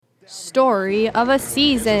Story of a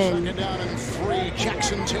season. Second down and 3.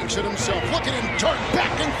 Jackson takes it himself. Look at him dart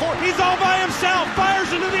back and forth. He's all by himself.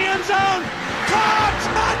 Fires into the end zone. Caught!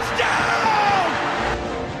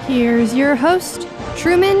 Touchdown! Here's your host,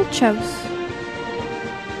 Truman Chose.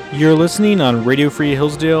 You're listening on Radio Free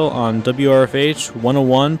Hillsdale on WRFH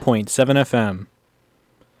 101.7 FM.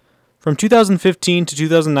 From 2015 to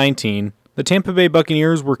 2019, the Tampa Bay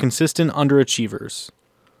Buccaneers were consistent underachievers.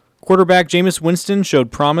 Quarterback Jameis Winston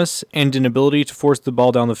showed promise and an ability to force the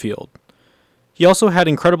ball down the field. He also had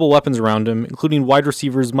incredible weapons around him, including wide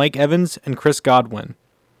receivers Mike Evans and Chris Godwin.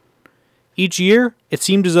 Each year, it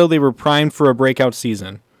seemed as though they were primed for a breakout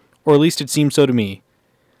season, or at least it seemed so to me.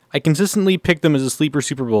 I consistently picked them as a sleeper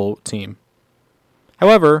Super Bowl team.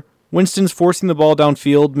 However, Winston's forcing the ball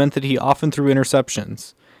downfield meant that he often threw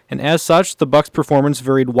interceptions, and as such, the Bucs' performance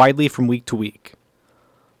varied widely from week to week.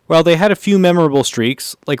 While they had a few memorable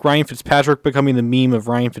streaks, like Ryan Fitzpatrick becoming the meme of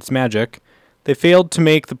Ryan Fitzmagic, they failed to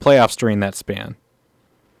make the playoffs during that span.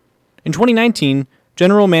 In 2019,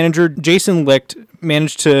 General Manager Jason Licht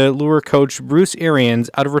managed to lure coach Bruce Arians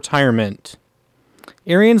out of retirement.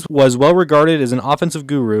 Arians was well regarded as an offensive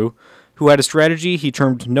guru who had a strategy he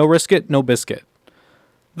termed no risk it, no biscuit.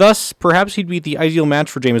 Thus, perhaps he'd be the ideal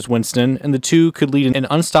match for Jameis Winston, and the two could lead an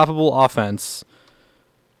unstoppable offense.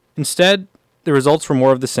 Instead, the results were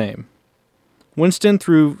more of the same. Winston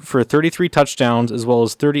threw for 33 touchdowns as well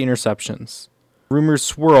as 30 interceptions. Rumors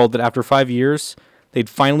swirled that after 5 years, they'd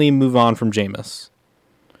finally move on from Jameis.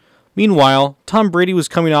 Meanwhile, Tom Brady was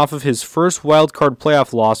coming off of his first wild-card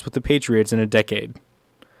playoff loss with the Patriots in a decade.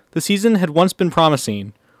 The season had once been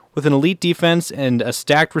promising, with an elite defense and a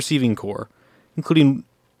stacked receiving core, including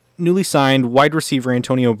newly signed wide receiver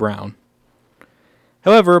Antonio Brown.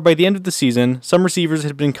 However, by the end of the season, some receivers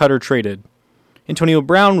had been cut or traded. Antonio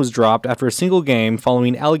Brown was dropped after a single game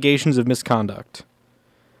following allegations of misconduct.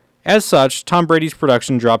 As such, Tom Brady's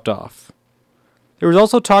production dropped off. There was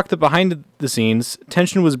also talk that behind the scenes,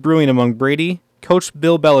 tension was brewing among Brady, coach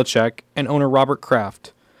Bill Belichick, and owner Robert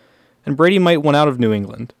Kraft, and Brady might want out of New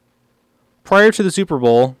England. Prior to the Super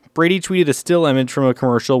Bowl, Brady tweeted a still image from a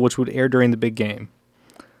commercial which would air during the big game.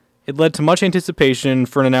 It led to much anticipation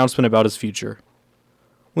for an announcement about his future.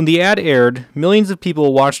 When the ad aired, millions of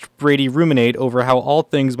people watched Brady ruminate over how all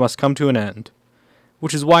things must come to an end,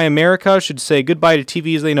 which is why America should say goodbye to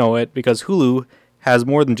TV as they know it, because Hulu has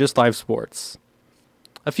more than just live sports.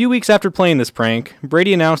 A few weeks after playing this prank,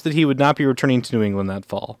 Brady announced that he would not be returning to New England that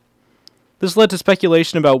fall. This led to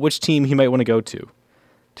speculation about which team he might want to go to.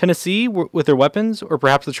 Tennessee with their weapons, or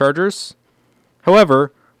perhaps the Chargers?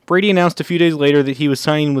 However, Brady announced a few days later that he was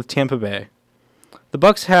signing with Tampa Bay. The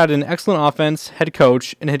Bucs had an excellent offense, head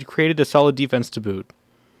coach, and had created a solid defense to boot.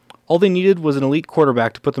 All they needed was an elite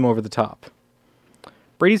quarterback to put them over the top.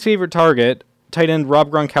 Brady's favorite target, tight end Rob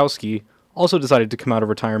Gronkowski, also decided to come out of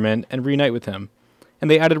retirement and reunite with him, and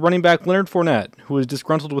they added running back Leonard Fournette, who was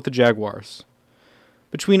disgruntled with the Jaguars.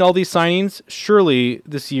 Between all these signings, surely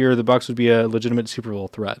this year the Bucs would be a legitimate Super Bowl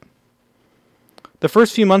threat. The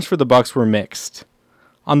first few months for the Bucs were mixed.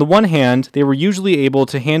 On the one hand, they were usually able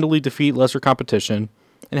to handily defeat lesser competition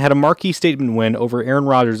and had a marquee statement win over Aaron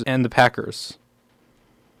Rodgers and the Packers.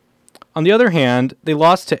 On the other hand, they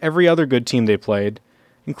lost to every other good team they played,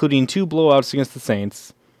 including 2 blowouts against the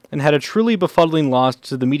Saints, and had a truly befuddling loss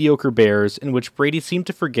to the mediocre Bears in which Brady seemed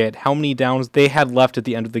to forget how many downs they had left at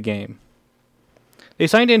the end of the game. They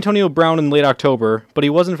signed Antonio Brown in late October, but he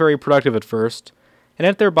wasn't very productive at first, and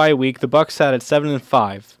at their bye week, the Bucs sat at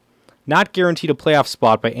 7-5. Not guaranteed a playoff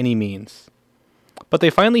spot by any means. But they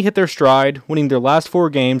finally hit their stride, winning their last 4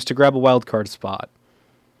 games to grab a wildcard spot.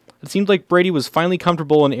 It seemed like Brady was finally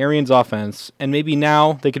comfortable in Arians' offense, and maybe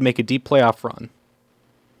now they could make a deep playoff run.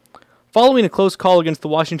 Following a close call against the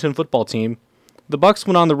Washington football team, the Bucs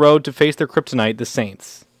went on the road to face their kryptonite, the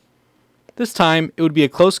Saints. This time, it would be a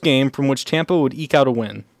close game from which Tampa would eke out a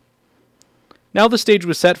win. Now the stage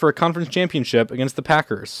was set for a conference championship against the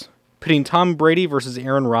Packers, pitting Tom Brady versus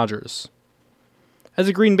Aaron Rodgers. As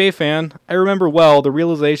a Green Bay fan, I remember well the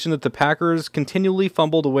realization that the Packers continually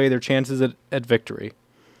fumbled away their chances at victory,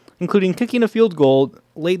 including kicking a field goal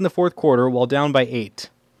late in the fourth quarter while down by 8.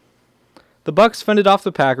 The Bucs fended off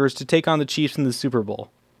the Packers to take on the Chiefs in the Super Bowl.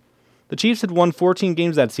 The Chiefs had won 14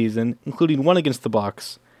 games that season, including one against the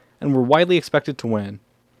Bucs, and were widely expected to win.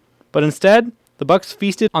 But instead, the Bucs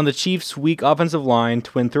feasted on the Chiefs' weak offensive line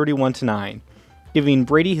to win 31-9. Giving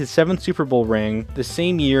Brady his 7th Super Bowl ring the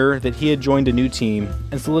same year that he had joined a new team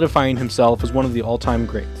and solidifying himself as one of the all-time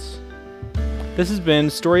greats. This has been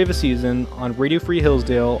Story of a Season on Radio Free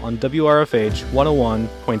Hillsdale on WRFH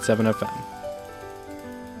 101.7 FM.